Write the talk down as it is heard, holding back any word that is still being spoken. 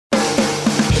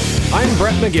I'm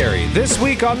Brett McGarry. This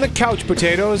week on the Couch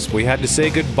Potatoes, we had to say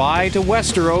goodbye to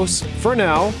Westeros. For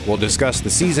now, we'll discuss the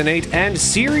Season 8 and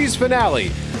series finale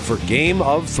for Game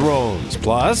of Thrones.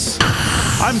 Plus...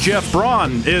 I'm Jeff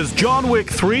Braun. Is John Wick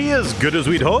 3 as good as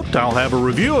we'd hoped? I'll have a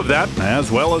review of that,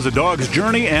 as well as a dog's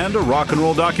journey and a rock and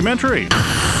roll documentary.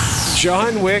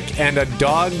 John Wick and a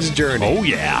dog's journey. Oh,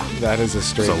 yeah. That is a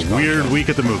strange It's a weird week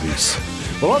at the movies.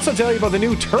 We'll also tell you about the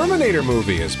new Terminator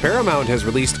movie, as Paramount has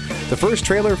released the first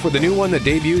trailer for the new one that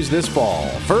debuts this fall.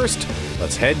 First,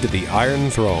 let's head to the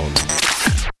Iron Throne.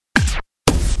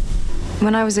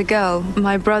 When I was a girl,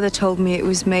 my brother told me it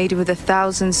was made with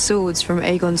 1,000 swords from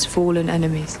Aegon's fallen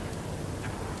enemies.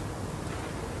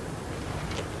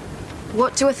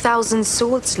 What do 1,000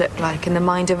 swords look like in the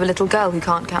mind of a little girl who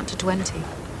can't count to 20?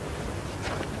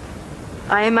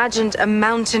 I imagined a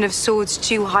mountain of swords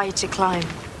too high to climb.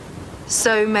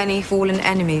 So many fallen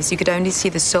enemies, you could only see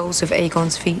the soles of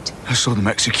Aegon's feet. I saw them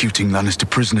executing Lannister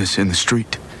prisoners in the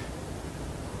street.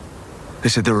 They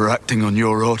said they were acting on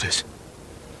your orders.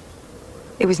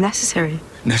 It was necessary.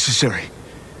 Necessary?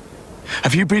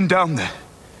 Have you been down there?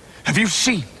 Have you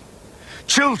seen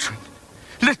children,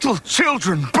 little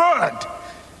children burned?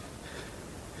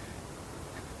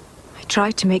 I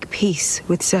tried to make peace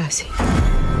with Cersei.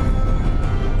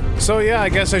 So yeah, I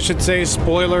guess I should say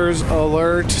spoilers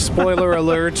alert. Spoiler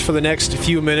alert for the next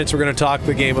few minutes. We're going to talk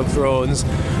the Game of Thrones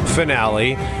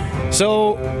finale.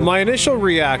 So my initial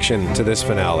reaction to this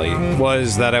finale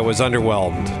was that I was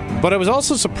underwhelmed, but I was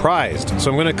also surprised. So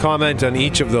I'm going to comment on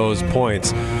each of those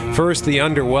points. First, the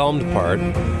underwhelmed part.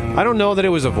 I don't know that it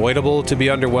was avoidable to be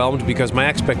underwhelmed because my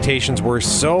expectations were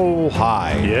so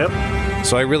high. Yep.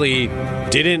 So I really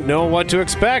didn't know what to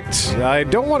expect. I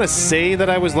don't want to say that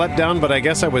I was let down, but I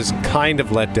guess I was kind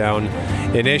of let down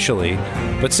initially.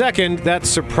 But second, that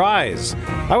surprise.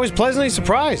 I was pleasantly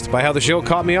surprised by how the show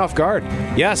caught me off guard.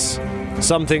 Yes,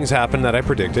 some things happened that I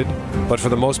predicted, but for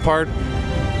the most part,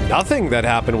 nothing that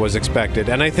happened was expected.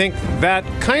 And I think that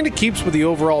kind of keeps with the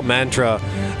overall mantra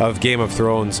of Game of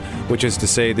Thrones, which is to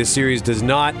say this series does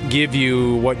not give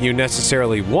you what you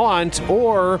necessarily want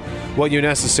or what you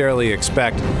necessarily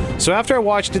expect. So after I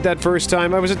watched it that first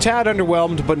time, I was a tad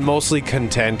underwhelmed, but mostly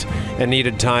content and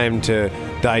needed time to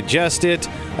digest it.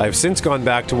 I've since gone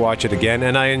back to watch it again,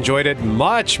 and I enjoyed it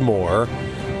much more,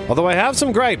 although I have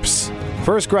some gripes.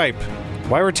 First gripe.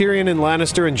 Why were Tyrion and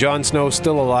Lannister and Jon Snow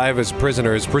still alive as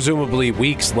prisoners, presumably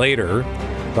weeks later,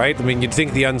 right? I mean, you'd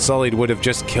think the Unsullied would have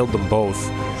just killed them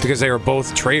both, because they were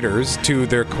both traitors to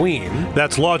their queen.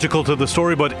 That's logical to the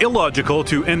story, but illogical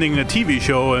to ending a TV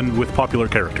show and with popular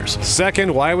characters.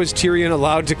 Second, why was Tyrion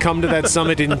allowed to come to that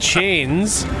summit in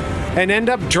chains and end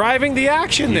up driving the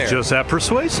action there? He's just that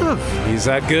persuasive. He's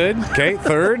that good? Okay,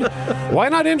 third, why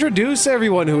not introduce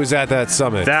everyone who was at that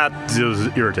summit? That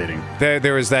was irritating.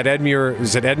 There was that Edmure,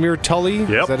 is it Edmure Tully? Yep.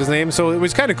 Is that his name? So it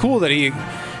was kind of cool that he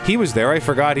was there. I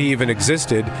forgot he even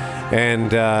existed.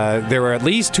 And there were at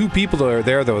least two people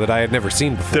there, though, that I had never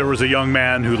seen before. There was a young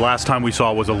man who last time we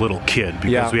saw was a little kid,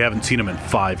 because we haven't seen him in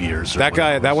 5 years. That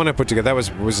guy, that one I put together, was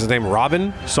his name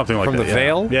Robin? Something like that. From the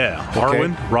Vale? Yeah. Okay.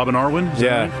 Arwen? Robin Arwen?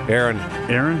 Yeah.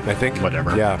 Aaron, I think.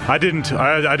 Whatever. Yeah. I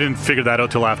didn't figure that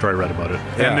out till after I read about it.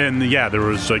 Yeah. And then, there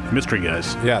was, mystery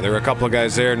guys. Yeah, there were a couple of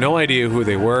guys there. No idea who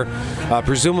they were.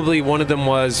 Presumably one of them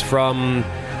was from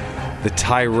the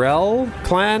Tyrell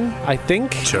clan, I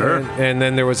think. Sure. And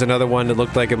then there was another one that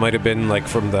looked like it might have been like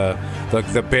from the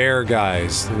Bear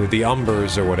guys, the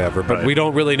Umbers or whatever, but we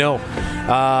don't really know.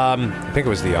 I think it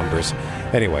was the Umbers.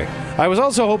 Anyway, I was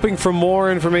also hoping for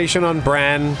more information on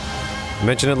Bran. I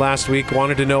mentioned it last week,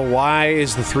 wanted to know why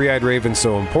is the Three-Eyed Raven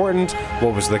so important?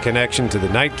 What was the connection to the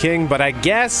Night King? But I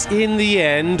guess in the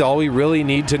end, all we really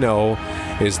need to know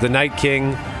is the Night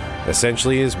King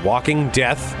essentially is walking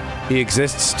death. He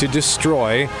exists to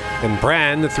destroy, and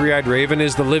Bran, the Three-Eyed Raven,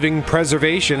 is the living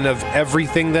preservation of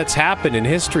everything that's happened in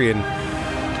history.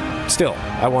 And still,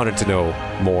 I wanted to know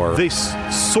more. They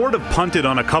sort of punted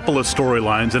on a couple of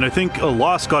storylines, and I think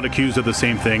Lost got accused of the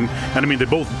same thing. And I mean,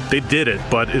 they did it,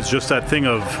 but it's just that thing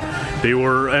of they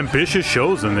were ambitious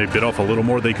shows, and they bit off a little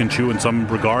more they can chew in some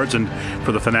regards. And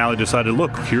for the finale, decided,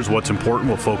 look, here's what's important.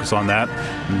 We'll focus on that.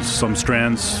 And some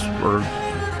strands were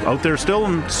out there still,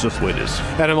 and it's just the way it is.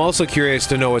 And I'm also curious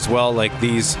to know as well, like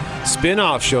these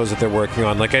spin-off shows that they're working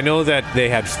on. Like I know that they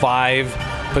had 5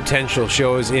 potential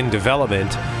shows in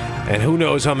development, and who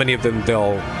knows how many of them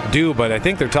they'll do, but I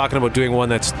think they're talking about doing one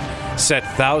that's set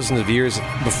thousands of years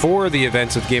before the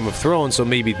events of Game of Thrones, so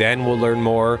maybe then we'll learn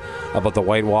more about the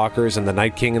White Walkers and the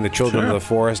Night King and the Children of the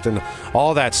Forest and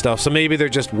all that stuff. So maybe they're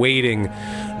just waiting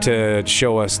to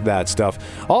show us that stuff.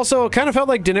 Also, it kind of felt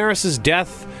like Daenerys'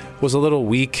 death was a little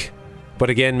weak But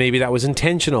again, maybe that was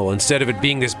intentional. Instead of it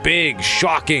being this big,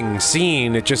 shocking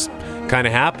scene, it just kind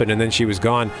of happened, and then she was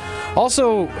gone.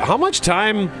 Also, how much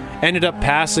time ended up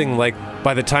passing, like,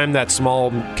 by the time that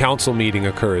small council meeting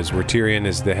occurs, where Tyrion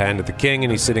is the hand of the king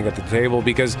and he's sitting at the table?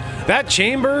 Because that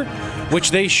chamber,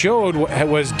 which they showed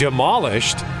was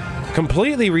demolished,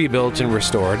 completely rebuilt and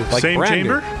restored. Like Same brand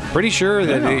chamber? New. Pretty sure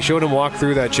that they showed him walk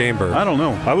through that chamber. I don't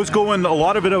know. I was going, a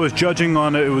lot of it I was judging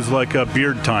on, it was like a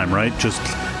beard time, right? Just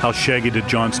how shaggy did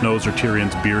Jon Snow's or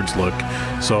Tyrion's beards look.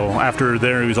 So after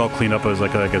there, he was all cleaned up. I was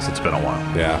like, I guess it's been a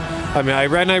while. Yeah. I mean,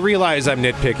 I realize I'm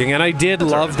nitpicking, and I did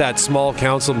love that small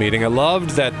council meeting. I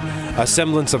loved that a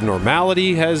semblance of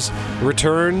normality has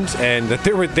returned, and that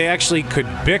they actually could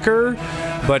bicker,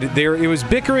 but it was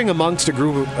bickering amongst a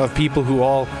group of people who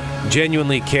all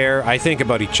genuinely care, I think,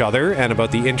 about each other and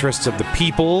about the interests of the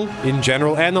people in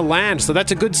general and the land. So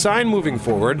that's a good sign moving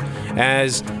forward.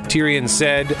 As Tyrion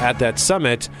said at that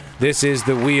summit, this is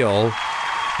the wheel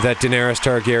that Daenerys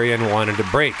Targaryen wanted to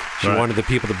break. She wanted the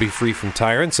people to be free from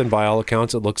tyrants, and by all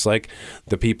accounts, it looks like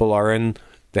the people are in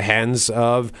the hands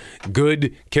of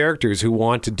good characters who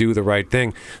want to do the right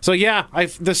thing. So yeah,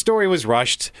 the story was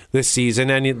rushed this season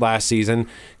and last season.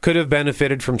 Could have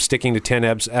benefited from sticking to 10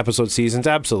 episode seasons,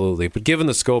 absolutely. But given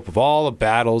the scope of all the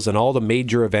battles and all the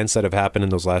major events that have happened in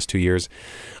those last 2 years,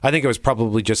 I think it was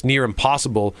probably just near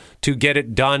impossible to get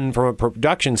it done from a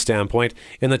production standpoint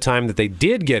in the time that they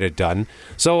did get it done.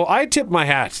 So I tip my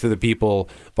hat to the people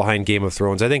behind Game of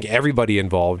Thrones. I think everybody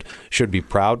involved should be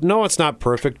proud. No, it's not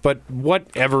perfect, but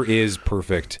whatever is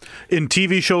perfect. In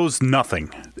TV shows,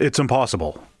 nothing. It's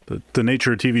impossible. The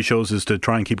nature of TV shows is to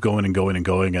try and keep going and going and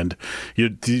going, and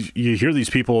you hear these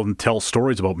people tell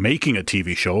stories about making a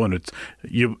TV show, and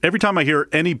every time I hear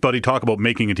anybody talk about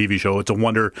making a TV show, it's a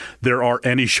wonder there are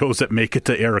any shows that make it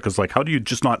to air, because like, how do you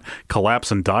just not collapse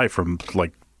and die from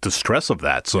like the stress of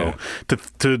that? So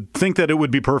to think that it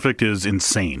would be perfect is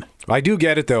insane. I do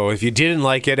get it, though. If you didn't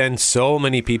like it, and so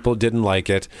many people didn't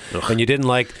like it, and you didn't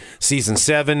like season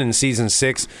 7 and season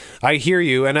 6, I hear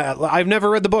you, and I've never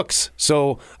read the books,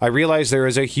 so I realize there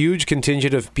is a huge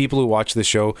contingent of people who watch the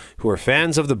show who are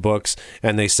fans of the books,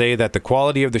 and they say that the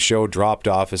quality of the show dropped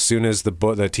off as soon as the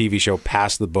TV show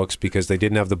passed the books because they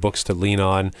didn't have the books to lean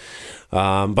on.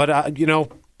 But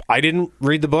I didn't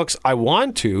read the books. I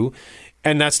want to.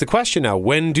 And that's the question now.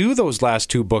 When do those last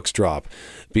 2 books drop?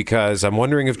 Because I'm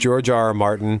wondering if George R.R.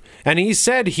 Martin, and he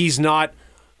said he's not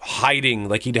hiding,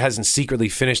 like he hasn't secretly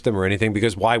finished them or anything,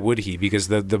 because why would he? Because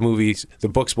the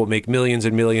books will make millions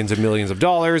and millions and millions of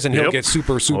dollars, and he'll get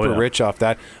super rich off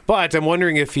that. But I'm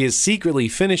wondering if he is secretly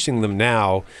finishing them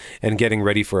now and getting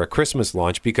ready for a Christmas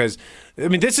launch, because I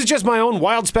mean, this is just my own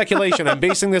wild speculation. I'm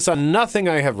basing this on nothing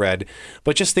I have read,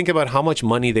 but just think about how much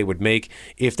money they would make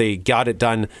if they got it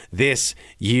done this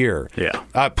year.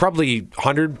 Yeah. Probably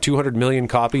 100, 200 million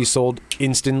copies sold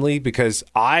instantly, because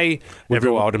I would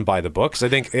go out and buy the books. I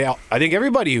think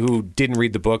everybody who didn't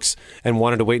read the books and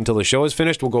wanted to wait until the show is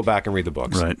finished will go back and read the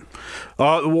books. Right.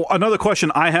 Well, another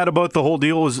question I had about the whole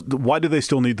deal is, why do they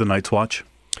still need the Night's Watch?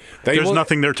 There's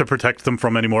nothing there to protect them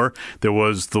from anymore. There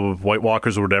was the White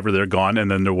Walkers or whatever, they're gone. And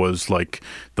then there was like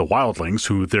the Wildlings,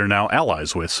 who they're now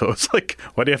allies with. So it's like,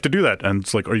 why do you have to do that? And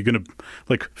it's like, are you going to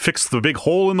like fix the big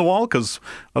hole in the wall? Because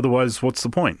otherwise, what's the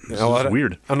point? It's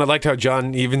weird. And I liked how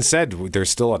John even said there's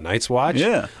still a Night's Watch.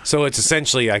 Yeah. So it's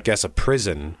essentially, I guess, a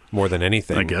prison more than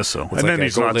anything. I guess so. It's and like, then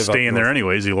he's not staying there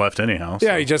anyways. He left anyhow.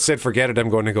 Yeah, he just said, forget it. I'm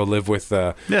going to go live with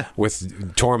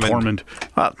Tormund.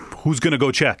 Who's going to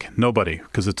go check? Nobody,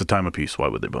 because it's a time of peace. Why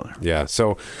would they bother? Yeah,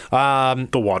 so the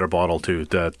water bottle too.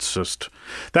 That's just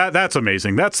that's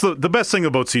amazing. That's the best thing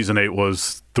about season 8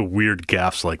 was the weird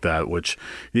gaffes like that, which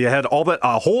you had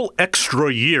a whole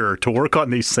extra year to work on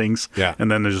these things. Yeah, and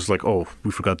then they're just like, oh,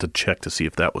 we forgot to check to see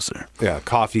if that was there. Yeah,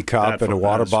 coffee cup and a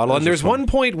water bottle. And there's one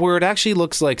point where it actually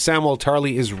looks like Samwell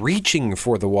Tarly is reaching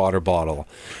for the water bottle,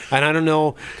 and I don't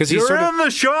know, because he's sort of in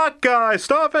the shot, guy.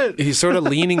 Stop it. He's sort of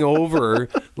leaning over,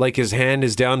 like his hand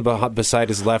is down beside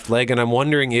his left leg, and I'm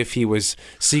wondering if he was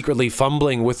secretly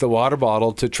fumbling with the water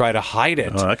bottle to try to hide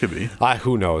it. Oh, that could be.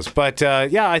 Who knows? But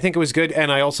yeah, I think it was good, and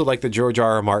I also like that George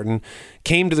R.R. Martin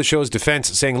came to the show's defense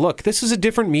saying, look, this is a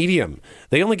different medium.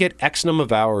 They only get X number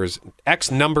of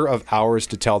hours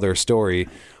to tell their story,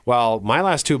 while my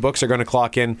last 2 books are going to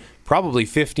clock in probably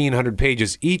 1,500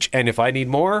 pages each, and if I need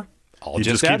more, I'll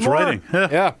just add keeps more. writing.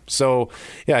 Yeah. So,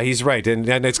 yeah, he's right.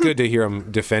 And it's good to hear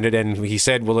him defend it. And he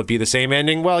said, will it be the same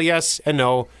ending? Well, yes and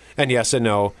no, and yes and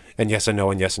no, and yes and no,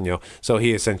 and yes and no. So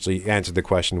he essentially answered the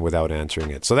question without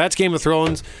answering it. So that's Game of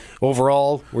Thrones.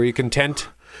 Overall, were you content?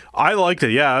 I liked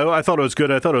it. Yeah, I thought it was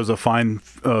good. I thought it was a fine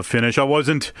finish. I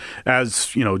wasn't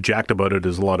as, jacked about it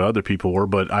as a lot of other people were,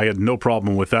 but I had no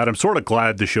problem with that. I'm sort of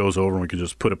glad the show's over and we can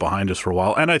just put it behind us for a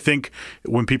while. And I think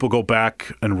when people go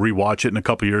back and rewatch it in a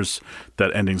couple of years,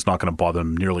 that ending's not going to bother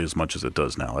them nearly as much as it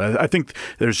does now. I think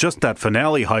there's just that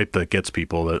finale hype that gets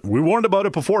people. That we warned about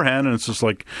it beforehand, and it's just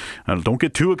like, don't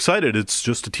get too excited. It's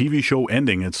just a TV show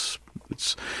ending. It's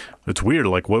weird.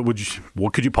 Like,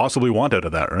 what could you possibly want out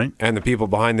of that, right? And the people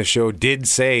behind the show did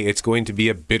say it's going to be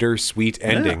a bittersweet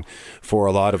ending for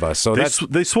a lot of us. So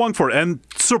they swung for it. And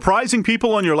surprising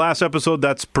people on your last episode,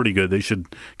 that's pretty good. They should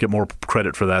get more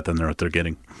credit for that than they're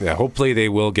getting. Yeah, hopefully they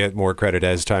will get more credit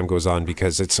as time goes on,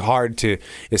 because it's hard to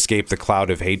escape the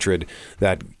cloud of hatred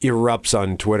that erupts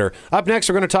on Twitter. Up next,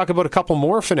 we're going to talk about a couple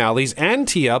more finales and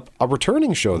tee up a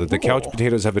returning show that the Couch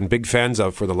Potatoes have been big fans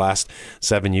of for the last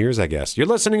 7 years, I guess. You're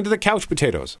listening to the Couch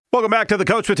Potatoes. Welcome back to the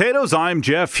Couch Potatoes. I'm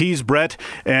Jeff. He's Brett.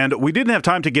 And we didn't have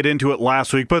time to get into it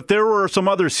last week, but there were some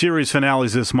other series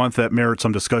finales this month that merit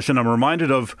some discussion. I'm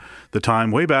reminded of the time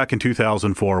way back in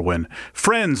 2004 when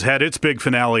Friends had its big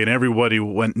finale and everybody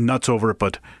went nuts over it,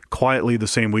 but quietly the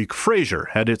same week, Frasier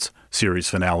had its series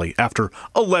finale after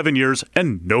 11 years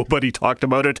and nobody talked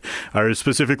about it. I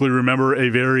specifically remember a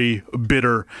very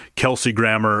bitter Kelsey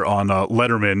Grammer on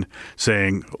Letterman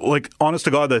saying, like, honest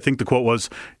to God, I think the quote was,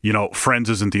 Friends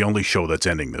isn't the only show that's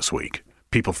ending this week.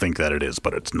 People think that it is,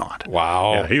 but it's not.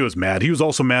 Wow. Yeah, he was mad. He was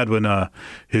also mad when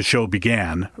his show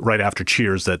began right after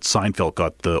Cheers that Seinfeld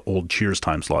got the old Cheers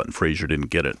time slot and Frasier didn't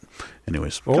get it.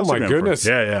 Anyways. Oh, my goodness.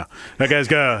 Yeah. That guy's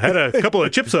had a couple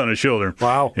of chips on his shoulder.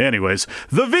 Wow. Anyways,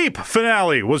 the Veep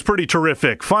finale was pretty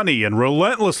terrific, funny, and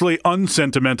relentlessly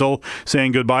unsentimental,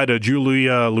 saying goodbye to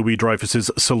Julia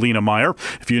Louis-Dreyfus's Selena Meyer.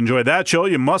 If you enjoyed that show,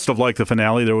 you must have liked the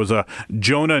finale. There was a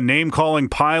Jonah name-calling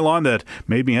pylon that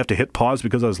made me have to hit pause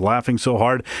because I was laughing so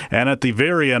hard. And at the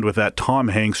very end with that Tom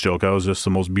Hanks joke, that was just the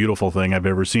most beautiful thing I've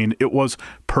ever seen. It was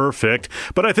perfect.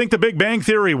 But I think The Big Bang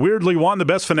Theory weirdly won the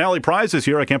best finale prize this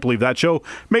year. I can't believe that show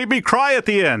made me cry at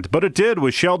the end, but it did,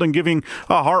 with Sheldon giving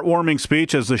a heartwarming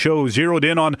speech as the show zeroed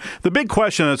in on the big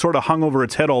question that sort of hung over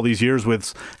its head all these years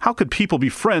with how could people be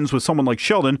friends with someone like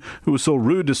Sheldon, who was so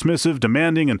rude, dismissive,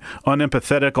 demanding, and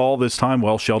unempathetic all this time?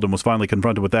 Well, Sheldon was finally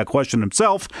confronted with that question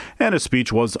himself, and his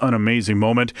speech was an amazing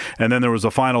moment. And then there was a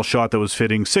final shot that was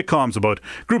fitting sitcoms about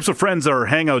groups of friends that are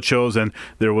hangout shows, and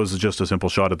there was just a simple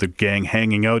shot of the gang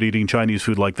hanging out, eating Chinese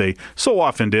food like they so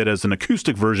often did, as an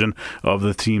acoustic version of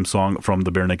the theme song from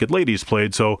the Bare Naked Ladies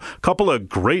played. So a couple of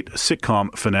great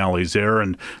sitcom finales there,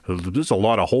 and there's a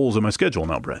lot of holes in my schedule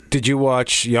now, Brett. Did you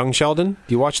watch Young Sheldon?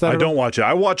 Do you watch that? I don't watch it.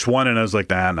 I watched one and I was like,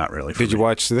 nah, not really. Did you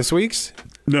watch this week's?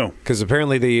 No. Because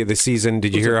apparently the season,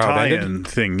 did you hear how it ended?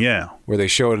 Thing, yeah. Where they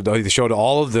showed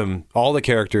all of them, all the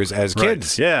characters as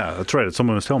kids. Yeah, that's right.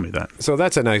 Someone was telling me that. So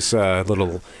that's a nice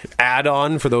little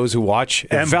add-on for those who watch.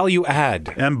 And value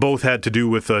add. And both had to do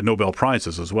with Nobel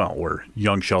Prizes as well, where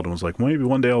young Sheldon was like, well, maybe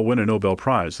one day I'll win a Nobel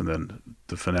Prize. And then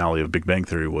the finale of Big Bang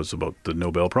Theory was about the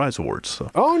Nobel Prize Awards. So.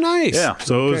 Oh, nice. Yeah,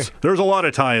 so there's a lot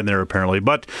of tie in there, apparently.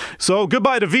 But so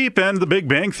goodbye to Veep and the Big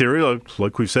Bang Theory.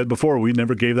 Like we've said before, we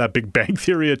never gave that Big Bang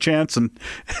Theory a chance, and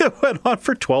it went on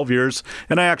for 12 years.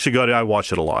 And I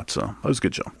watched it a lot, so it was a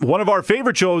good show. One of our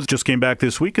favorite shows just came back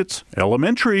this week. It's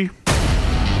Elementary.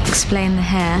 Explain the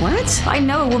hair. What? I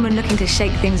know a woman looking to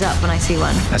shake things up when I see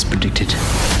one. As predicted.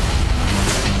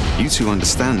 You two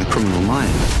understand the criminal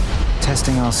mind.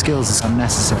 Testing our skills is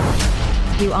unnecessary.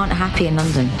 You aren't happy in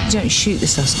London. You don't shoot the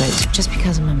suspect. Just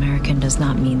because I'm American does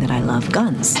not mean that I love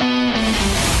guns.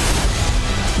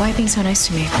 Why are you being so nice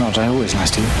to me? Not always nice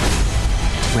to you.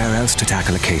 Where else to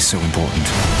tackle a case so important?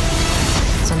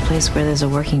 Someplace where there's a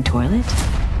working toilet?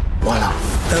 Voila.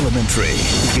 Elementary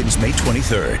begins May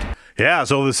 23rd. Yeah,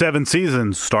 so the 7th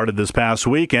season started this past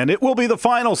week, and it will be the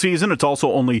final season. It's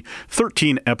also only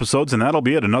 13 episodes, and that'll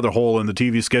be it. Another hole in the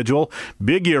TV schedule.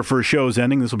 Big year for shows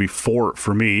ending. This will be 4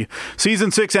 for me. Season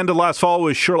 6 ended last fall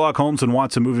with Sherlock Holmes and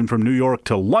Watson moving from New York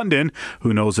to London.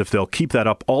 Who knows if they'll keep that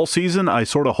up all season? I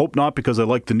sort of hope not, because I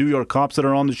like the New York cops that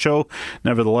are on the show.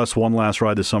 Nevertheless, one last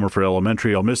ride this summer for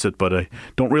Elementary. I'll miss it, but I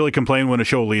don't really complain when a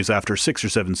show leaves after 6 or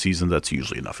 7 seasons. That's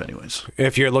usually enough anyways.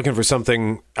 If you're looking for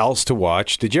something else to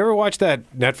watch, did you ever watch that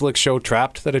Netflix show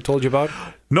Trapped that I told you about?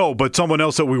 No, but someone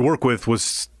else that we work with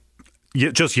was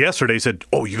just yesterday said,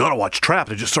 oh, you got to watch Trapped.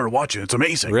 I just started watching. It's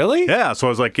amazing. Really? Yeah. So I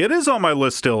was like, it is on my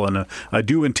list still, and I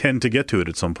do intend to get to it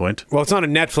at some point. Well, it's not a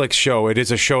Netflix show. It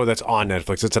is a show that's on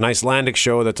Netflix. It's an Icelandic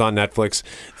show that's on Netflix.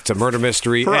 It's a murder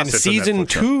mystery. For and us, it's season a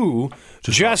Netflix show. 2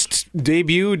 just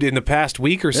debuted in the past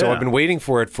week or so. Yeah. I've been waiting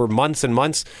for it for months and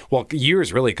months. Well,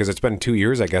 years, really, because it's been 2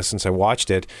 years, I guess, since I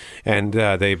watched it. And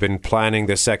they've been planning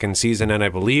the second season, and I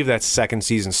believe that second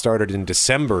season started in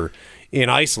December in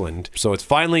Iceland. So it's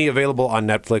finally available on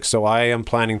Netflix, so I am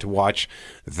planning to watch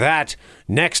that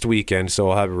next weekend. So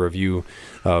I'll have a review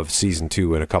of season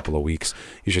 2 in a couple of weeks.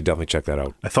 You should definitely check that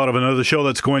out. I thought of another show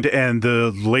that's going to end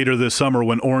later this summer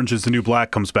when Orange is the New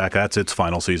Black comes back. That's its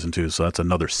final season, too, so that's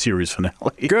another series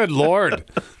finale. Good Lord.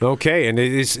 Okay, and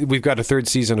we've got a third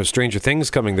season of Stranger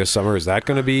Things coming this summer. Is that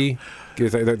going to be... I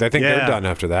think they're done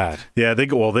after that. Yeah, they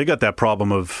got that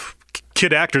problem of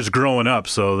kid actors growing up,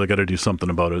 so they got to do something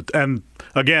about it. And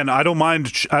again, I don't mind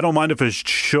if a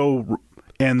show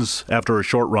ends after a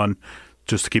short run,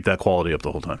 just to keep that quality up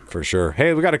the whole time. For sure.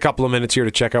 Hey, we got a couple of minutes here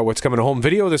to check out what's coming to home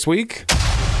video this week.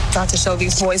 Got to show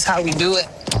these boys how we do it.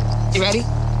 You ready?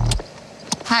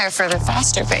 Higher, further,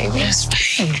 faster, baby. Yes,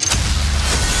 babe.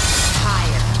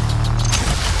 Higher.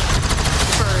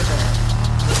 Further.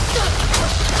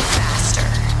 Faster.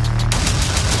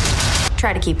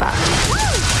 Try to keep up.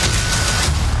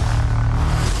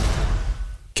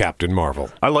 Captain Marvel.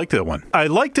 I liked that one. I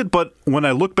liked it, but when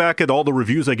I look back at all the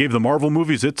reviews I gave the Marvel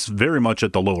movies, it's very much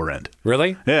at the lower end.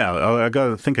 Really? Yeah,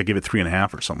 I think I gave it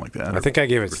 3.5 or something like that. I think I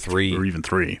gave it 3. Or even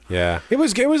 3. Yeah. It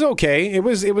was okay.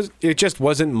 It just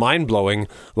wasn't mind-blowing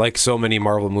like so many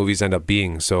Marvel movies end up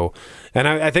being. So, and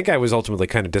I think I was ultimately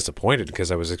kind of disappointed because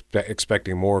I was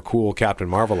expecting more cool Captain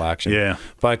Marvel action. Yeah.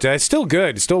 But it's still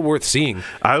good. It's still worth seeing.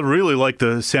 I really like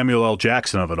the Samuel L.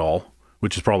 Jackson of it all,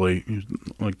 which is probably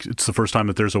like it's the first time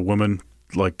that there's a woman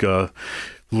like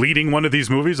leading one of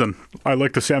these movies, and I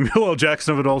like the Samuel L.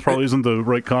 Jackson of it all. Probably isn't the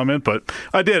right comment, but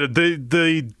I did.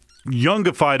 They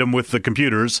youngified him with the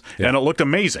computers, and it looked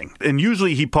amazing. And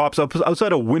usually he pops up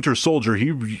outside of Winter Soldier.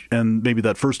 And maybe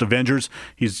that first Avengers,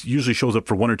 he's usually shows up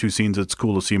for 1 or 2 scenes. It's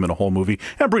cool to see him in a whole movie.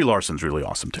 And Brie Larson's really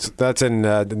awesome too. That's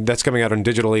coming out on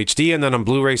digital HD and then on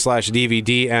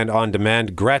Blu-ray/DVD and on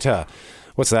demand. Greta.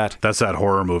 What's that? That's that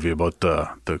horror movie about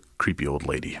the creepy old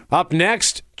lady. Up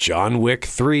next, John Wick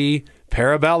 3,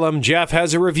 Parabellum. Jeff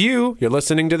has a review. You're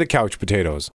listening to The Couch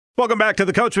Potatoes. Welcome back to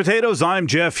The Couch Potatoes. I'm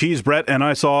Jeff, he's Brett, and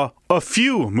I saw a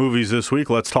few movies this week.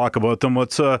 Let's talk about them.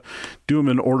 Let's do them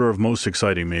in order of most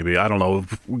exciting, maybe. I don't know.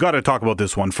 We've got to talk about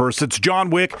this one first. It's John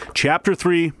Wick, Chapter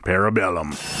 3,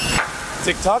 Parabellum.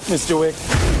 Tick-tock, Mr. Wick.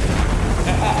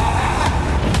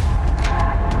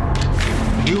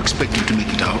 You expect him to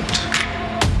make it out?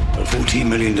 A $14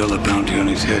 million bounty on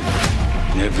his head.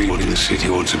 And everyone in the city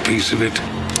wants a piece of it.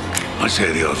 I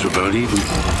say the odds are about even.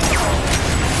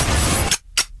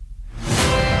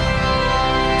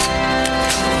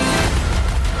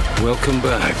 Welcome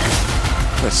back.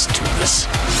 Let's do this.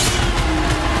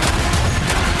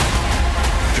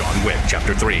 John Wick,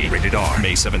 Chapter 3, rated R,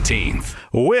 May 17th.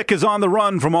 Wick is on the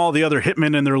run from all the other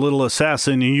hitmen in their little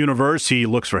assassin universe. He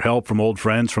looks for help from old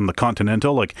friends from the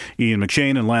Continental, like Ian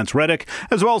McShane and Lance Reddick,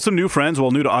 as well as some new friends,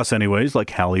 well, new to us anyways, like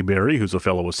Halle Berry, who's a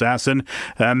fellow assassin.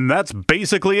 And that's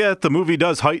basically it. The movie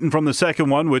does heighten from the second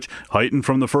one, which heightened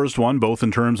from the first one, both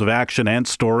in terms of action and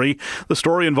story. The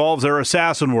story involves their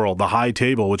assassin world, the High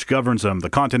Table, which governs them, the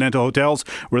Continental hotels,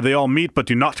 where they all meet but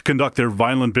do not conduct their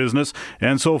violent business,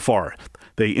 and so far.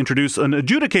 They introduce an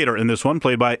adjudicator in this one,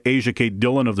 played by Asia Kate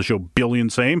Dillon of the show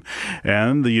Billions fame.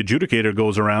 And the adjudicator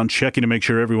goes around checking to make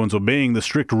sure everyone's obeying the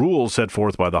strict rules set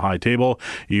forth by the High Table.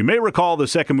 You may recall the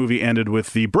second movie ended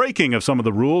with the breaking of some of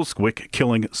the rules, Wick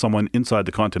killing someone inside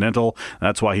the Continental.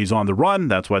 That's why he's on the run.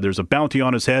 That's why there's a bounty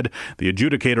on his head. The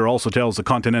adjudicator also tells the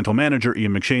Continental manager,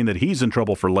 Ian McShane, that he's in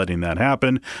trouble for letting that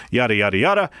happen. Yada, yada,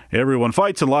 yada. Everyone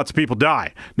fights and lots of people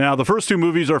die. Now, the first two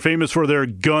movies are famous for their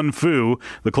gun fu,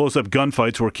 the close-up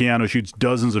gunfights where Keanu shoots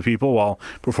dozens of people while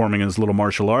performing his little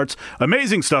martial arts.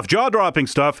 Amazing stuff, jaw-dropping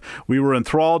stuff. We were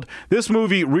enthralled. This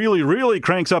movie really, really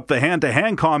cranks up the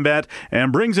hand-to-hand combat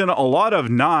and brings in a lot of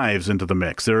knives into the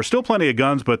mix. There are still plenty of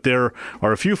guns, but there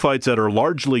are a few fights that are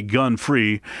largely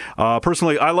gun-free.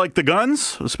 Personally, I like the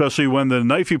guns, especially when the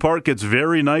knifey part gets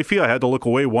very knifey. I had to look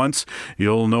away once.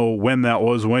 You'll know when that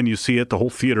was when you see it. The whole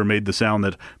theater made the sound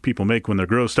that people make when they're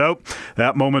grossed out.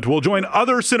 That moment will join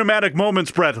other cinematic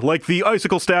moments, Brett, like the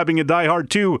icicle stabbing in Die Hard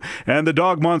 2 and the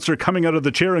dog monster coming out of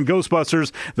the chair in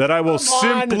Ghostbusters that I will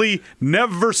simply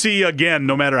never see again,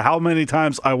 no matter how many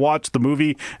times I watch the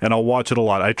movie, and I'll watch it a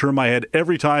lot. I turn my head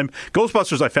every time.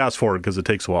 Ghostbusters I fast forward because it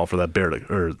takes a while for that bear to,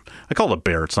 or I call it a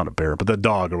bear, it's not a bear, but that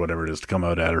dog or whatever it is to come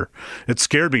out at her. It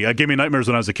scared me. It gave me nightmares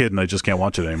when I was a kid and I just can't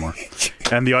watch it anymore.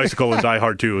 And the icicle in Die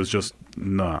Hard 2 is just,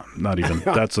 not even.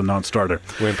 That's a non-starter.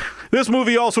 Wimp. This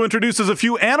movie also introduces a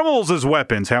few animals as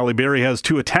weapons. Halle Berry has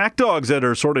 2 attack dogs that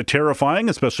are sort of terrifying,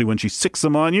 especially when she sicks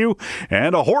them on you,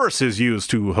 and a horse is used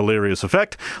to hilarious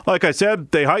effect. Like I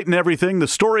said, they heighten everything. The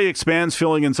story expands,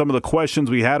 filling in some of the questions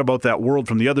we had about that world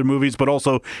from the other movies, but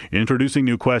also introducing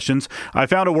new questions. I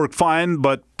found it worked fine,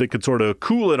 but they could sort of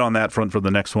cool it on that front for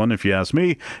the next one, if you ask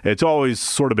me. It's always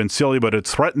sort of been silly, but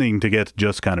it's threatening to get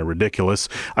just kind of ridiculous.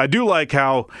 I do like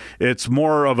how it's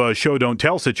more of a show don't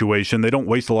tell situation. They don't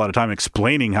waste a lot of time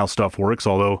explaining how stuff works,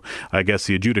 although I guess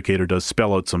the adjudicator does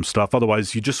spell out some stuff.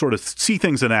 Otherwise, you just sort of see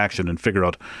things in action and figure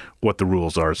out what the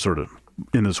rules are, sort of,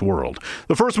 in this world.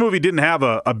 The first movie didn't have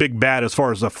a big bad as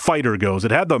far as the fighter goes.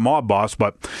 It had the mob boss,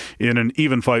 but in an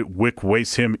even fight, Wick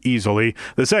wastes him easily.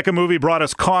 The second movie brought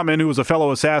us Common, who was a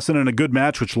fellow assassin in a good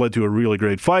match, which led to a really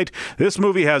great fight. This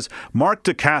movie has Mark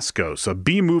Dacascos, a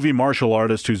B-movie martial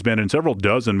artist who's been in several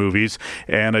dozen movies,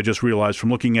 and I just realized from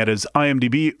looking at his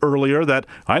IMDb earlier that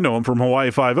I know him from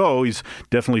Hawaii Five-0. He's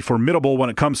definitely formidable when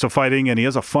it comes to fighting, and he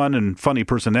has a fun and funny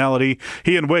personality.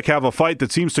 He and Wick have a fight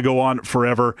that seems to go on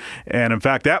forever, and in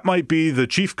fact, that might be the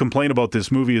chief complaint about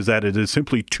this movie, is that it is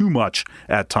simply too much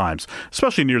at times,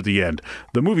 especially near the end.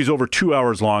 The movie's over 2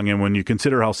 hours long, and when you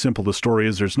consider how simple the story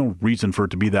is, there's no reason for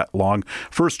it to be that long.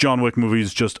 First John Wick movie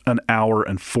is just an hour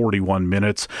and 41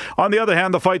 minutes. On the other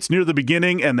hand, the fights near the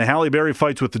beginning and the Halle Berry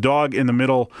fights with the dog in the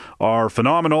middle are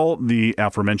phenomenal. The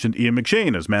aforementioned Ian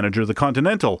McShane as manager of the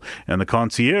Continental and the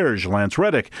concierge, Lance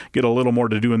Reddick, get a little more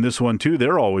to do in this one, too.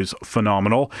 They're always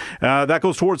phenomenal. That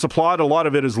goes towards the plot. A lot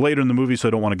of it is later in the movie, so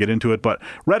I don't want to get into it, but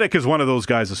Reddick is one of those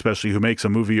guys especially who makes a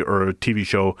movie or a TV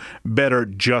show better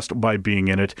just by being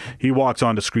in it. He walks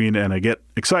onto screen and I get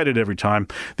excited every time.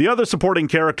 The other supporting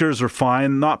characters are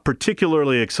fine, not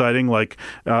particularly exciting, like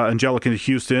Angelica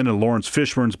Houston and Lawrence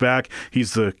Fishburne's back.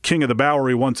 He's the king of the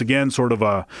Bowery once again, sort of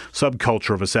a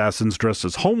subculture of assassins dressed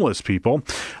as homeless people.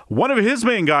 One of his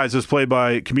main guys is played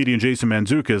by comedian Jason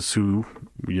Mantzoukas, who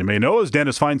you may know as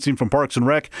Dennis Feinstein from Parks and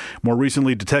Rec, more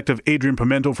recently Detective Adrian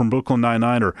Pimento from Brooklyn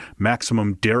Nine-Nine, or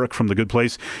Maximum Derek from The Good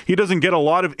Place. He doesn't get a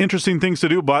lot of interesting things to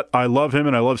do, but I love him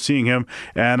and I love seeing him,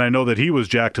 and I know that he was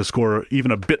jacked to score even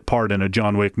a bit part in a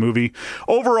John Wick movie.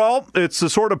 Overall, it's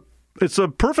a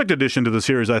perfect addition to the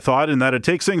series, I thought, in that it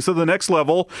takes things to the next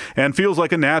level and feels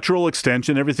like a natural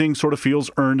extension. Everything sort of feels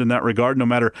earned in that regard, no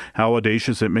matter how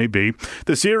audacious it may be.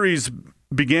 The series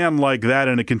began like that,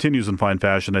 and it continues in fine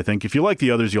fashion, I think. If you like the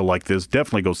others, you'll like this.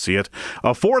 Definitely go see it.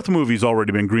 A fourth movie's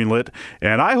already been greenlit,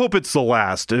 and I hope it's the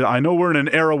last. I know we're in an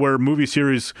era where movie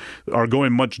series are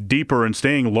going much deeper and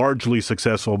staying largely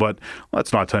successful, but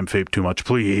let's not tempt fate too much,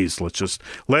 please. Let's just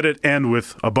let it end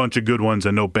with a bunch of good ones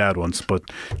and no bad ones. But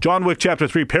John Wick Chapter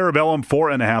 3, Parabellum,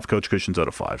 4.5 Coach Cushions out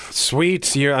of 5.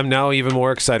 Sweet. I'm now even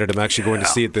more excited. I'm actually going to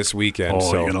see it this weekend.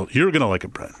 Oh, you're gonna like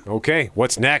it, Brent. Okay,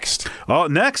 what's next?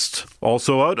 Next, also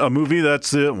out, a movie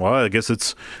that's, I guess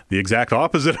it's the exact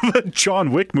opposite of a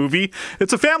John Wick movie.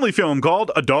 It's a family film called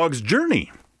A Dog's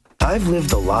Journey. I've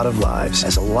lived a lot of lives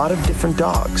as a lot of different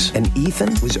dogs, and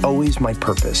Ethan was always my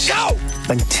purpose. Go!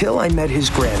 Until I met his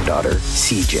granddaughter,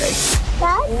 CJ.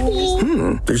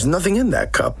 Daddy. There's nothing in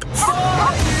that cup.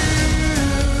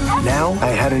 Now I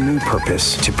had a new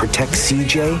purpose, to protect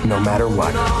CJ no matter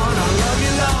what.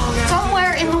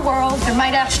 Somewhere in the world, there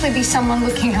might actually be someone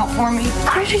looking out for me.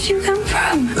 Where did you come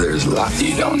from? There's a lot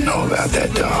you don't know about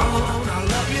that dog.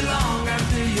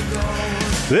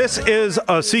 This is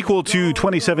a sequel to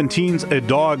 2017's A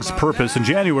Dog's Purpose. In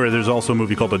January, there's also a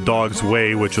movie called A Dog's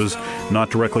Way, which was not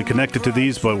directly connected to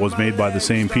these, but was made by the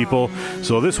same people.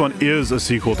 So this one is a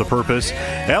sequel to Purpose.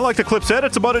 And like the clip said,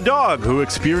 it's about a dog who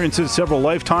experiences several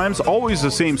lifetimes, always the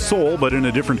same soul, but in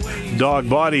a different dog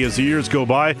body as the years go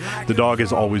by. The dog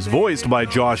is always voiced by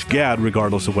Josh Gad,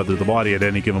 regardless of whether the body at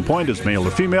any given point is male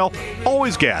or female.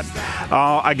 Always Gad.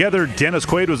 I gather Dennis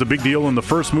Quaid was a big deal in the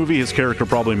first movie. His character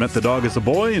probably met the dog as a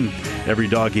boy, and every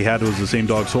dog he had was the same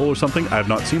dog's soul or something. I have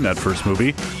not seen that first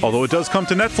movie, although it does come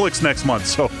to Netflix next month,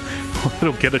 so I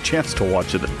don't get a chance to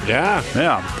watch it. Yeah.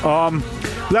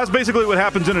 That's basically what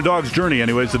happens in A Dog's Journey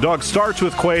anyways. The dog starts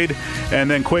with Quaid, and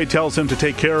then Quaid tells him to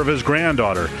take care of his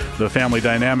granddaughter. The family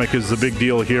dynamic is the big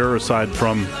deal here, aside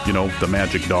from, the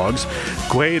magic dogs.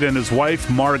 Quaid and his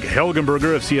wife, Marg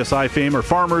Helgenberger of CSI fame, are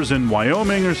farmers in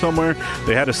Wyoming or somewhere.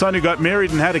 They had a son who got married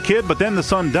and had a kid, but then the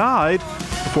son died.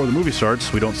 before the movie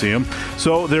starts. We don't see him.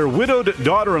 So their widowed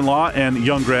daughter-in-law and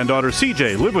young granddaughter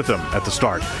CJ live with them at the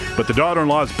start. But the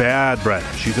daughter-in-law is bad, Brett.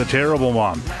 She's a terrible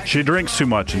mom. She drinks too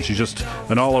much, and she's just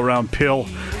an all-around pill.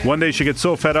 One day she gets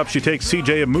so fed up, she takes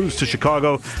CJ and moves to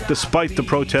Chicago, despite the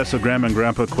protests of Grandma and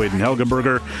Grandpa Quaid and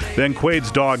Helgenberger. Then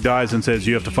Quaid's dog dies and says,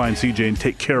 you have to find CJ and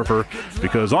take care of her,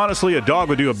 because honestly, a dog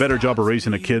would do a better job of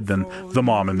raising a kid than the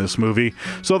mom in this movie.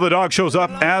 So the dog shows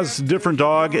up as a different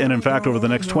dog, and in fact, over the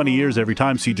next 20 years, every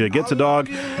time CJ gets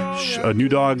a new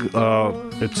dog,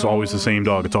 it's always the same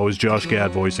dog. It's always Josh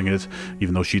Gad voicing it,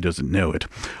 even though she doesn't know it.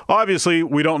 Obviously,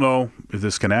 we don't know if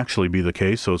this can actually be the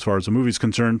case, so as far as the movie's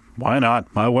concerned, why not?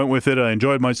 I went with it. I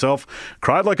enjoyed myself.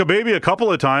 Cried like a baby a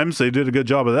couple of times. They did a good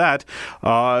job of that.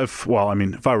 If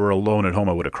I were alone at home,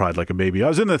 I would have cried like a baby. I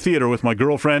was in the theater with my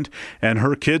girlfriend and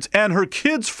her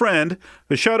kids friend.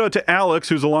 A shout out to Alex,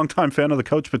 who's a longtime fan of the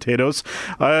Couch Potatoes.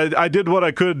 I did what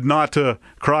I could not to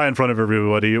cry in front of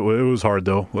everybody. It was hard,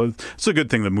 though. It's a good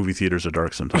thing that movie theaters are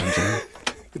dark sometimes.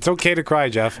 It's okay to cry,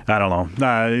 Jeff. I don't know.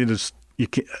 Nah, you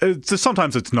can't.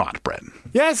 Sometimes it's not, Brett.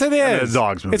 Yes, it is. It's a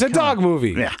dog's movie. It's a dog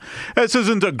movie. Yeah. This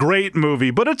isn't a great movie,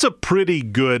 but it's a pretty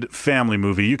good family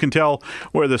movie. You can tell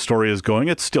where the story is going.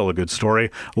 It's still a good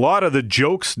story. A lot of the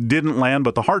jokes didn't land,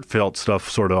 but the heartfelt stuff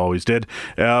sort of always did.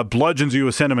 Bludgeons you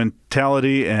with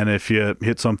sentimentality, and if you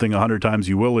hit something 100 times,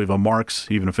 you will leave a marks,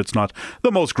 even if it's not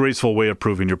the most graceful way of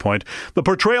proving your point. The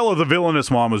portrayal of the villainous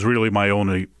mom was really my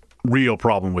only real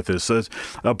problem with this. It's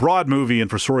a broad movie, and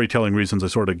for storytelling reasons, I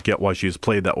sort of get why she's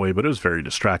played that way, but it was very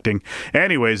distracting.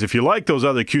 Anyways, if you like those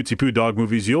other cutesy-poo dog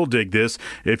movies, you'll dig this.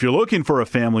 If you're looking for a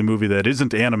family movie that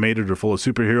isn't animated or full of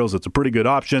superheroes, it's a pretty good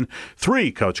option.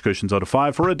 3 couch cushions out of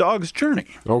 5 for A Dog's Journey.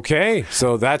 Okay,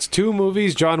 so that's 2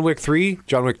 movies, John Wick 3,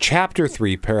 John Wick Chapter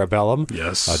 3, Parabellum,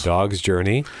 yes, A Dog's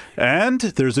Journey. And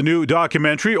there's a new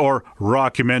documentary, or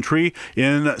rockumentary,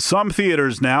 in some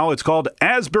theaters now. It's called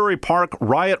Asbury Park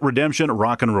Riot Redemption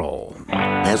Rock and Roll.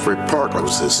 Asbury Park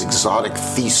was this exotic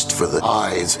feast for the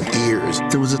eyes and ears.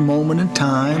 There was a moment in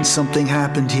time, something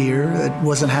happened here that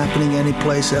wasn't happening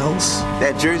anyplace else.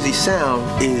 That Jersey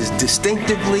sound is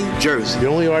distinctively Jersey. The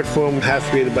only art form half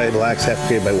created by blacks, half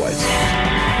created by whites.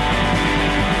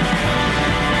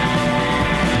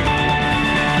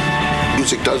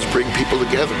 Music does bring people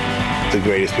together. The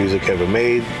greatest music ever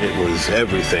made. It was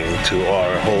everything to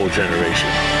our whole generation.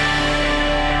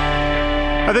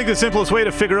 I think the simplest way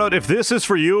to figure out if this is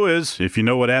for you is, if you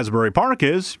know what Asbury Park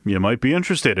is, you might be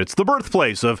interested. It's the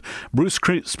birthplace of Bruce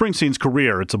Springsteen's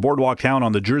career. It's a boardwalk town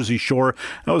on the Jersey Shore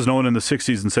that was known in the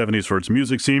 60s and 70s for its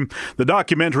music scene. The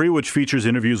documentary, which features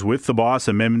interviews with the boss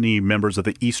and many members of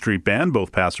the E Street Band,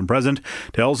 both past and present,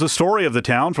 tells the story of the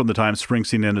town from the time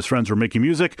Springsteen and his friends were making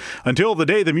music until the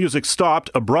day the music stopped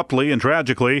abruptly and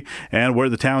tragically, and where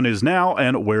the town is now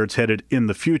and where it's headed in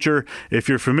the future. If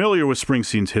you're familiar with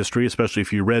Springsteen's history, especially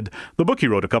if you read the book he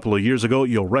wrote a couple of years ago,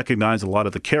 you'll recognize a lot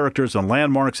of the characters and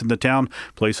landmarks in the town,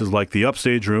 places like the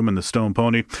Upstage Room and the Stone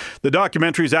Pony. The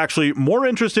documentary is actually more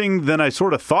interesting than I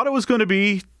sort of thought it was going to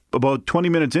be. About 20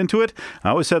 minutes into it,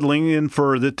 I was settling in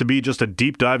for it to be just a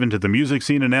deep dive into the music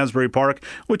scene in Asbury Park,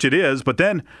 which it is, but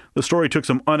then the story took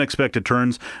some unexpected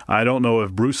turns. I don't know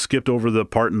if Bruce skipped over the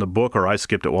part in the book or I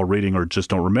skipped it while reading or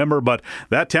just don't remember, but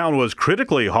that town was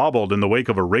critically hobbled in the wake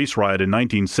of a race riot in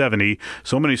 1970.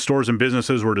 So many stores and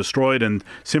businesses were destroyed and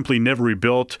simply never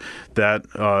rebuilt that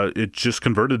it just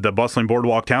converted the bustling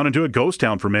boardwalk town into a ghost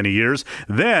town for many years.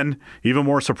 Then, even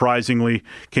more surprisingly,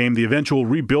 came the eventual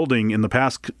rebuilding in the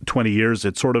past 20 years.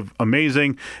 It's sort of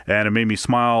amazing, and it made me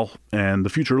smile, and the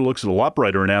future looks a lot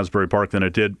brighter in Asbury Park than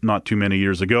it did not too many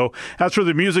years ago. As for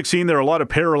the music scene, there are a lot of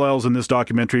parallels in this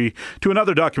documentary to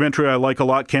another documentary I like a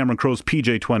lot, Cameron Crowe's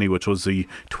PJ20, which was the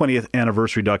 20th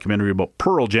anniversary documentary about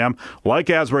Pearl Jam.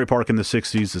 Like Asbury Park in the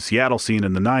 60s, the Seattle scene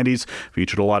in the 90s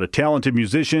featured a lot of talented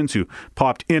musicians who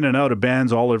popped in and out of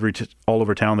bands all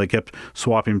over town. They kept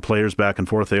swapping players back and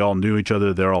forth. They all knew each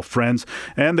other. They're all friends,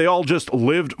 and they all just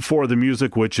lived for the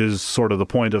music, which is sort of the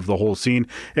point of the whole scene.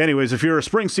 Anyways, if you're a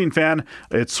Springsteen fan,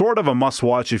 it's sort of a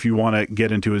must-watch if you want to get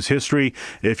into his history.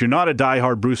 If you're not a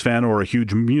diehard Bruce fan or a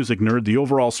huge music nerd, the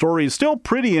overall story is still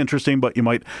pretty interesting, but you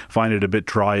might find it a bit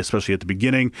dry, especially at the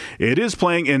beginning. It is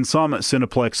playing in some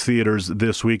Cineplex theaters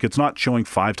this week. It's not showing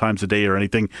 5 times a day or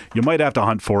anything. You might have to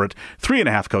hunt for it.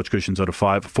 3.5 couch cushions out of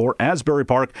 5 for Asbury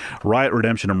Park, Riot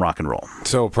Redemption, and Rock and Roll.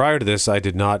 So prior to this, I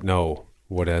did not know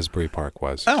what Asbury Park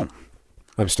was. Oh.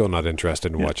 I'm still not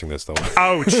interested in watching this, though.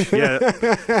 Ouch.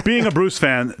 Yeah. Being a Bruce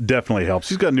fan definitely helps.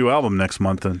 He's got a new album next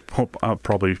month, and I'll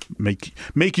probably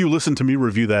make you listen to me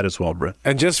review that as well, Brett.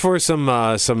 And just for some,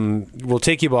 we'll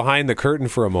take you behind the curtain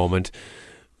for a moment.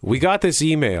 We got this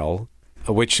email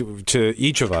which to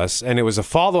each of us, and it was a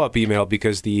follow-up email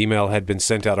because the email had been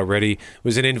sent out already. It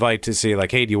was an invite to say,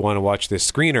 like, hey, do you want to watch this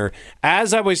screener?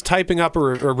 As I was typing up a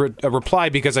reply,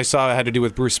 because I saw it had to do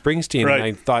with Bruce Springsteen, and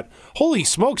I thought, holy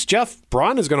smokes, Jeff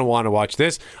Braun is going to want to watch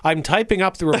this. I'm typing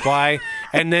up the reply,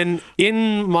 and then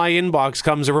in my inbox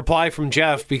comes a reply from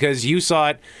Jeff because you saw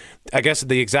it, I guess, at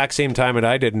the exact same time that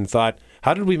I did, and thought,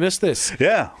 how did we miss this?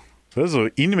 Yeah. Those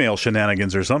are email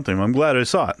shenanigans or something. I'm glad I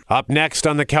saw it. Up next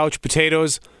on the Couch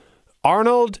Potatoes,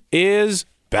 Arnold is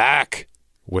back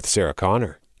with Sarah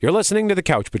Connor. You're listening to the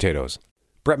Couch Potatoes.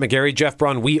 Brett McGarry, Jeff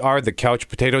Braun, we are the Couch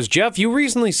Potatoes. Jeff, you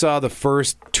recently saw the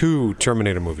first 2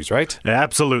 Terminator movies, right?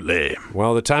 Absolutely.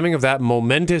 Well, the timing of that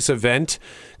momentous event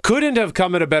couldn't have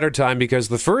come at a better time because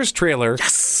the first trailer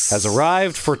has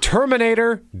arrived for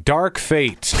Terminator Dark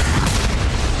Fate.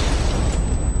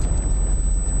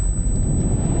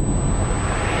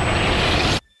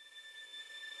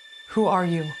 Who are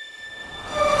you?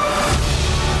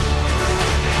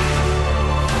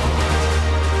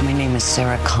 My name is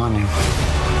Sarah Connor.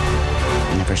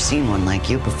 Never seen one like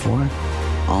you before.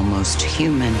 Almost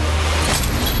human.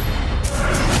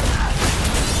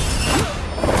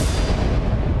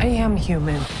 I am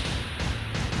human.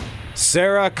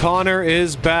 Sarah Connor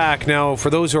is back. Now, for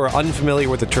those who are unfamiliar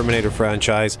with the Terminator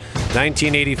franchise,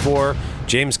 1984,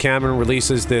 James Cameron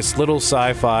releases this little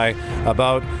sci-fi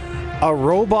about a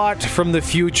robot from the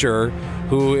future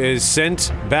who is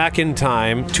sent back in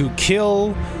time to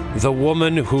kill the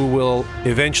woman who will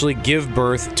eventually give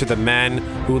birth to the man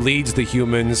who leads the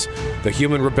humans, the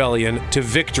human rebellion, to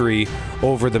victory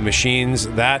over the machines.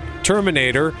 That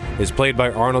Terminator is played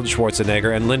by Arnold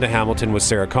Schwarzenegger, and Linda Hamilton was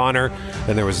Sarah Connor.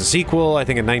 Then there was a sequel, I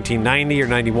think in 1990 or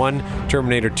 91,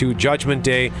 Terminator 2 Judgment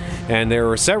Day, and there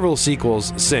were several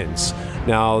sequels since.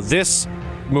 Now, this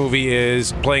movie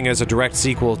is playing as a direct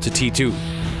sequel to T2.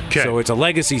 Okay. So it's a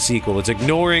legacy sequel. It's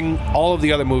ignoring all of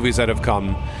the other movies that have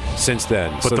come since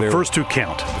then. But the first 2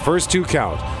 count. The first 2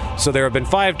 count. So there have been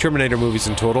 5 Terminator movies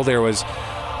in total.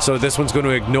 So this one's going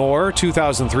to ignore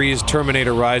 2003's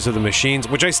Terminator Rise of the Machines,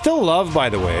 which I still love, by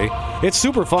the way. It's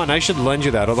super fun. I should lend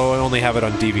you that, although I only have it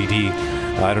on DVD.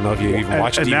 I don't know if you even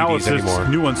watch DVDs now it says anymore.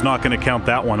 New one's not going to count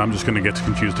that one. I'm just going to get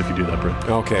confused if you do that, Brett.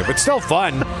 Okay, but still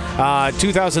fun.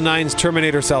 2009's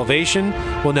Terminator Salvation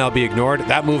will now be ignored.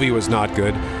 That movie was not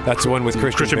good. That's the one with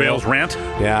Christian Bale's rant?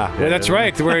 Yeah, that's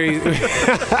right. Where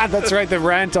that's right, the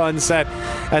rant on set.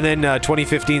 And then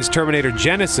 2015's Terminator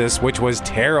Genesis, which was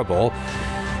terrible.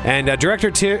 And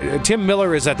director Tim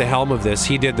Miller is at the helm of this.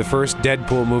 He did the first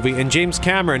Deadpool movie, and James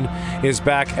Cameron is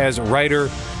back as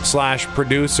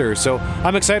writer/producer. So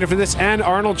I'm excited for this. And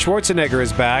Arnold Schwarzenegger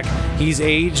is back. He's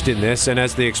aged in this, and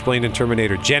as they explained in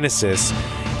Terminator Genesis,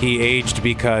 he aged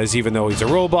because even though he's a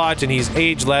robot and he's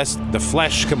ageless, the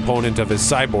flesh component of his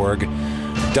cyborg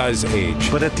does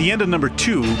age. But at the end of number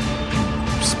 2,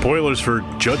 spoilers for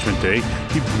Judgment Day,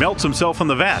 he melts himself in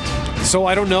the vat. So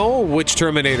I don't know which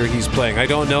Terminator he's playing. I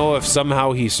don't know if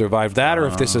somehow he survived that or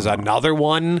if this is another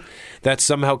one that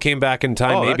somehow came back in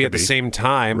time, maybe at the same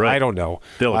time. Right. I don't know.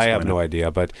 I have no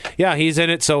idea. But yeah, he's in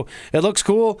it. So it looks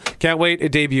cool. Can't wait.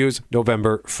 It debuts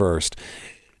November 1st.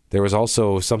 There was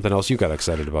also something else you got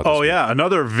excited about this week. Yeah.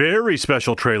 Another very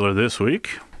special trailer this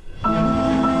week.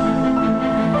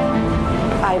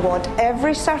 I want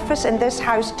every surface in this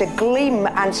house to gleam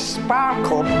and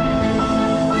sparkle.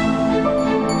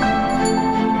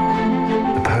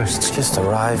 The post's just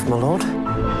arrived, my lord.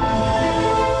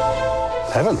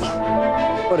 Heavens.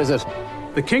 What is it?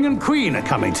 The king and queen are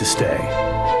coming to stay.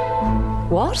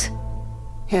 What?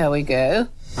 Here we go.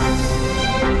 A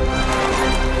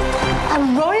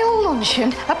royal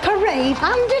luncheon, a parade,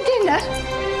 and a dinner.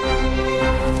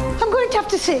 I'm going to have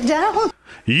to sit down.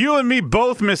 You and me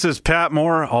both, Mrs.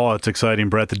 Patmore. Oh, it's exciting,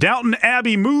 Brett. The Downton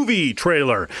Abbey movie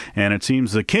trailer. And it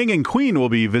seems the king and queen will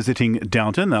be visiting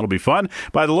Downton. That'll be fun.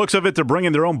 By the looks of it, they're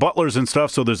bringing their own butlers and stuff,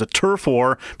 so there's a turf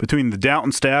war between the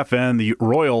Downton staff and the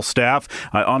royal staff.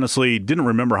 I honestly didn't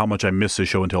remember how much I missed this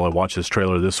show until I watched this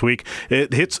trailer this week.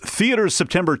 It hits theaters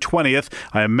September 20th.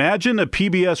 I imagine a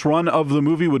PBS run of the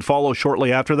movie would follow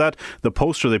shortly after that. The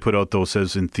poster they put out, though,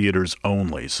 says in theaters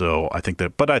only. So I think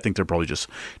they're probably just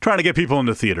trying to get people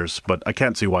into theaters, but I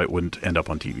can't see why it wouldn't end up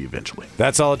on TV eventually.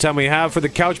 That's all the time we have for the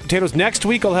Couch Potatoes. Next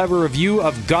week, I'll have a review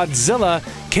of Godzilla,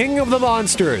 King of the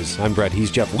Monsters. I'm Brett. He's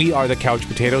Jeff. We are the Couch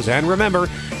Potatoes. And remember,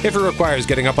 if it requires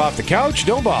getting up off the couch,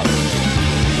 don't bother.